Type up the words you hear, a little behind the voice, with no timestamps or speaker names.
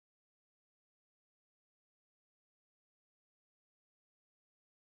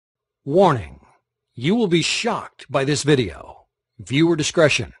Warning: you will be shocked by this video. Viewer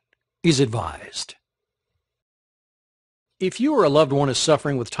discretion is advised. If you or a loved one is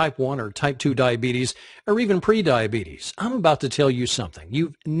suffering with type 1 or type 2 diabetes, or even pre-diabetes, I'm about to tell you something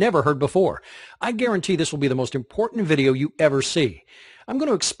you've never heard before. I guarantee this will be the most important video you ever see. I'm going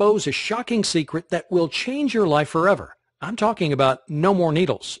to expose a shocking secret that will change your life forever. I'm talking about no more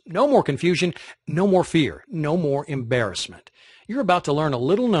needles, no more confusion, no more fear, no more embarrassment. You're about to learn a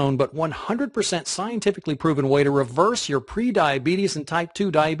little known but 100% scientifically proven way to reverse your pre-diabetes and type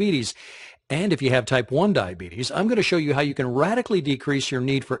 2 diabetes. And if you have type 1 diabetes, I'm going to show you how you can radically decrease your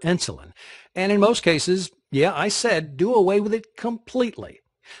need for insulin. And in most cases, yeah, I said do away with it completely.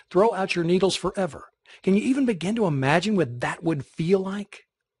 Throw out your needles forever. Can you even begin to imagine what that would feel like?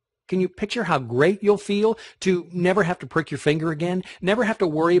 Can you picture how great you'll feel to never have to prick your finger again, never have to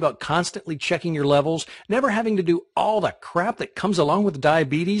worry about constantly checking your levels, never having to do all the crap that comes along with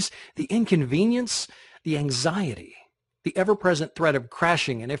diabetes, the inconvenience, the anxiety, the ever-present threat of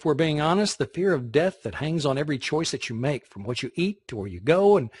crashing, and if we're being honest, the fear of death that hangs on every choice that you make, from what you eat to where you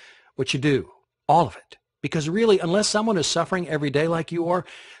go and what you do, all of it. Because really, unless someone is suffering every day like you are,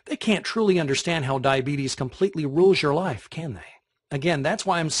 they can't truly understand how diabetes completely rules your life, can they? Again, that's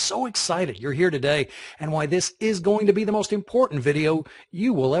why I'm so excited you're here today and why this is going to be the most important video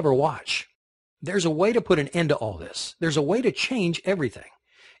you will ever watch. There's a way to put an end to all this. There's a way to change everything.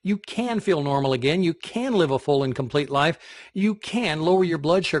 You can feel normal again. You can live a full and complete life. You can lower your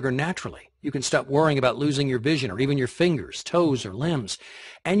blood sugar naturally. You can stop worrying about losing your vision or even your fingers, toes, or limbs.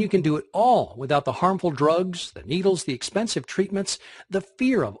 And you can do it all without the harmful drugs, the needles, the expensive treatments, the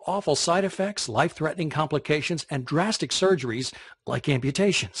fear of awful side effects, life-threatening complications, and drastic surgeries like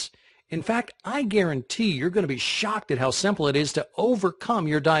amputations. In fact, I guarantee you're going to be shocked at how simple it is to overcome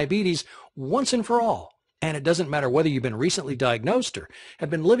your diabetes once and for all. And it doesn't matter whether you've been recently diagnosed or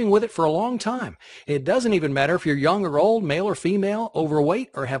have been living with it for a long time. It doesn't even matter if you're young or old, male or female, overweight,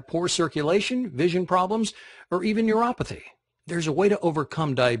 or have poor circulation, vision problems, or even neuropathy. There's a way to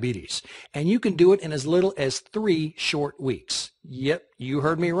overcome diabetes, and you can do it in as little as 3 short weeks. Yep, you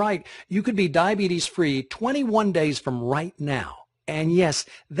heard me right. You could be diabetes-free 21 days from right now. And yes,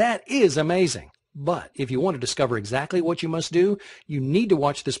 that is amazing. But if you want to discover exactly what you must do, you need to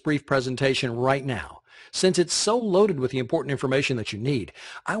watch this brief presentation right now. Since it's so loaded with the important information that you need,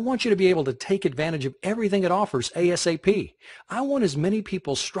 I want you to be able to take advantage of everything it offers ASAP. I want as many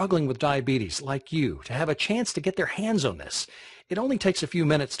people struggling with diabetes like you to have a chance to get their hands on this. It only takes a few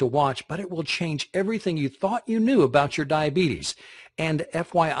minutes to watch, but it will change everything you thought you knew about your diabetes. And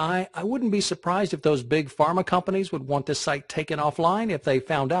FYI, I wouldn't be surprised if those big pharma companies would want this site taken offline if they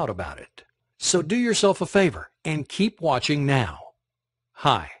found out about it. So do yourself a favor and keep watching now.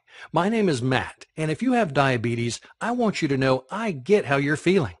 Hi. My name is Matt, and if you have diabetes, I want you to know I get how you're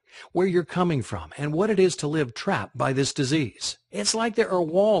feeling, where you're coming from, and what it is to live trapped by this disease. It's like there are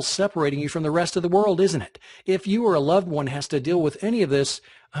walls separating you from the rest of the world, isn't it? If you or a loved one has to deal with any of this,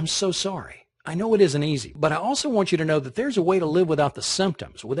 I'm so sorry. I know it isn't easy, but I also want you to know that there's a way to live without the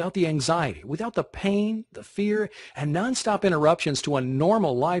symptoms, without the anxiety, without the pain, the fear, and nonstop interruptions to a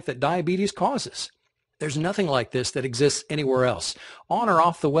normal life that diabetes causes. There's nothing like this that exists anywhere else, on or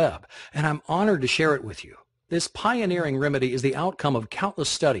off the web, and I'm honored to share it with you. This pioneering remedy is the outcome of countless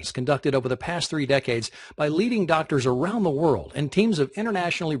studies conducted over the past 3 decades by leading doctors around the world and teams of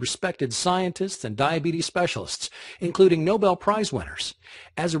internationally respected scientists and diabetes specialists, including Nobel Prize winners.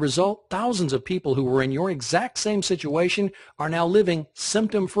 As a result, thousands of people who were in your exact same situation are now living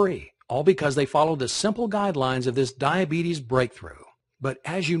symptom-free, all because they followed the simple guidelines of this diabetes breakthrough. But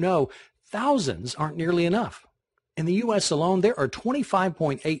as you know, thousands aren't nearly enough. In the U.S. alone, there are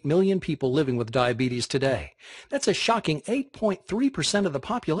 25.8 million people living with diabetes today. That's a shocking 8.3% of the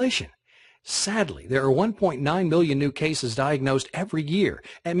population. Sadly, there are 1.9 million new cases diagnosed every year,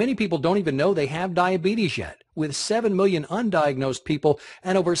 and many people don't even know they have diabetes yet, with 7 million undiagnosed people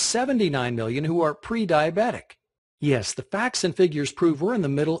and over 79 million who are pre-diabetic. Yes, the facts and figures prove we're in the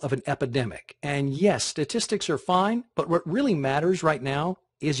middle of an epidemic. And yes, statistics are fine, but what really matters right now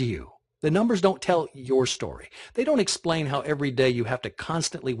is you. The numbers don't tell your story. They don't explain how every day you have to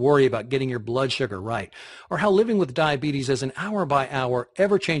constantly worry about getting your blood sugar right, or how living with diabetes is an hour-by-hour,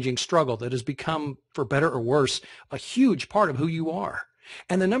 ever-changing struggle that has become, for better or worse, a huge part of who you are.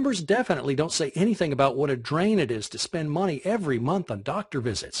 And the numbers definitely don't say anything about what a drain it is to spend money every month on doctor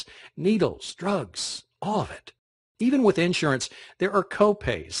visits, needles, drugs, all of it. Even with insurance, there are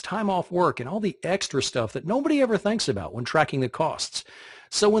co-pays, time off work, and all the extra stuff that nobody ever thinks about when tracking the costs.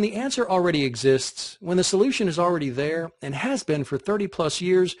 So when the answer already exists, when the solution is already there and has been for 30 plus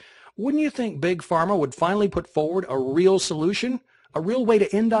years, wouldn't you think Big Pharma would finally put forward a real solution? A real way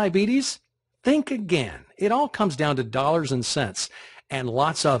to end diabetes? Think again. It all comes down to dollars and cents, and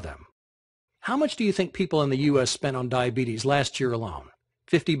lots of them. How much do you think people in the U.S. spent on diabetes last year alone?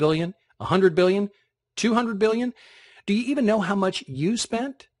 50 billion? 100 billion? 200 billion? Do you even know how much you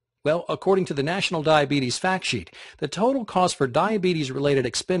spent? Well, according to the National Diabetes Fact Sheet, the total cost for diabetes-related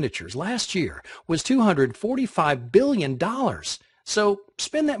expenditures last year was $245 billion. So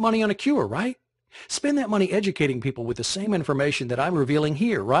spend that money on a cure, right? Spend that money educating people with the same information that I'm revealing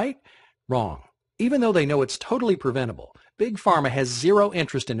here, right? Wrong. Even though they know it's totally preventable, Big Pharma has zero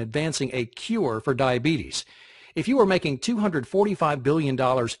interest in advancing a cure for diabetes. If you were making $245 billion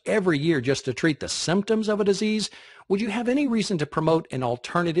every year just to treat the symptoms of a disease, would you have any reason to promote an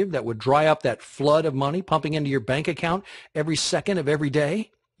alternative that would dry up that flood of money pumping into your bank account every second of every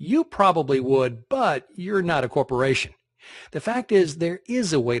day? You probably would, but you're not a corporation. The fact is, there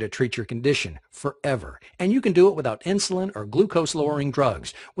is a way to treat your condition forever, and you can do it without insulin or glucose-lowering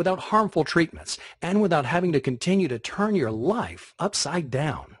drugs, without harmful treatments, and without having to continue to turn your life upside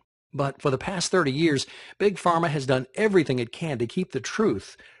down. But for the past 30 years, Big Pharma has done everything it can to keep the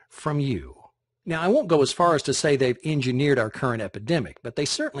truth from you. Now, I won't go as far as to say they've engineered our current epidemic, but they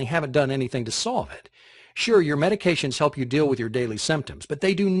certainly haven't done anything to solve it. Sure, your medications help you deal with your daily symptoms, but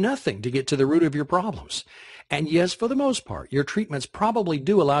they do nothing to get to the root of your problems. And yes, for the most part, your treatments probably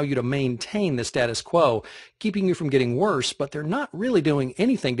do allow you to maintain the status quo, keeping you from getting worse, but they're not really doing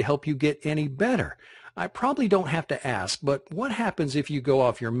anything to help you get any better. I probably don't have to ask, but what happens if you go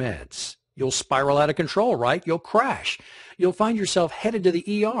off your meds? You'll spiral out of control, right? You'll crash. You'll find yourself headed to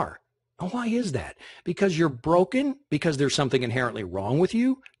the ER. Why is that? Because you're broken? Because there's something inherently wrong with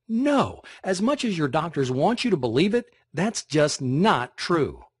you? No. As much as your doctors want you to believe it, that's just not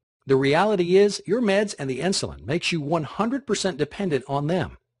true. The reality is your meds and the insulin makes you 100% dependent on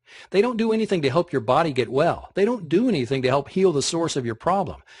them. They don't do anything to help your body get well. They don't do anything to help heal the source of your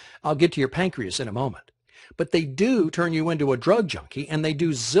problem. I'll get to your pancreas in a moment. But they do turn you into a drug junkie, and they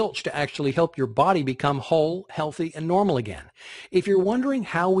do zilch to actually help your body become whole, healthy, and normal again. If you're wondering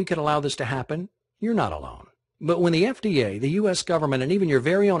how we could allow this to happen, you're not alone. But when the FDA, the U.S. government, and even your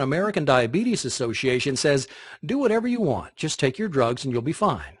very own American Diabetes Association says, do whatever you want, just take your drugs and you'll be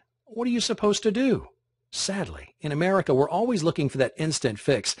fine, what are you supposed to do? Sadly, in America, we're always looking for that instant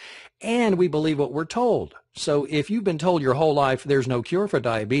fix, and we believe what we're told. So if you've been told your whole life there's no cure for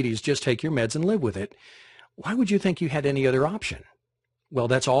diabetes, just take your meds and live with it, why would you think you had any other option? Well,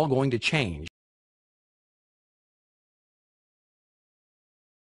 that's all going to change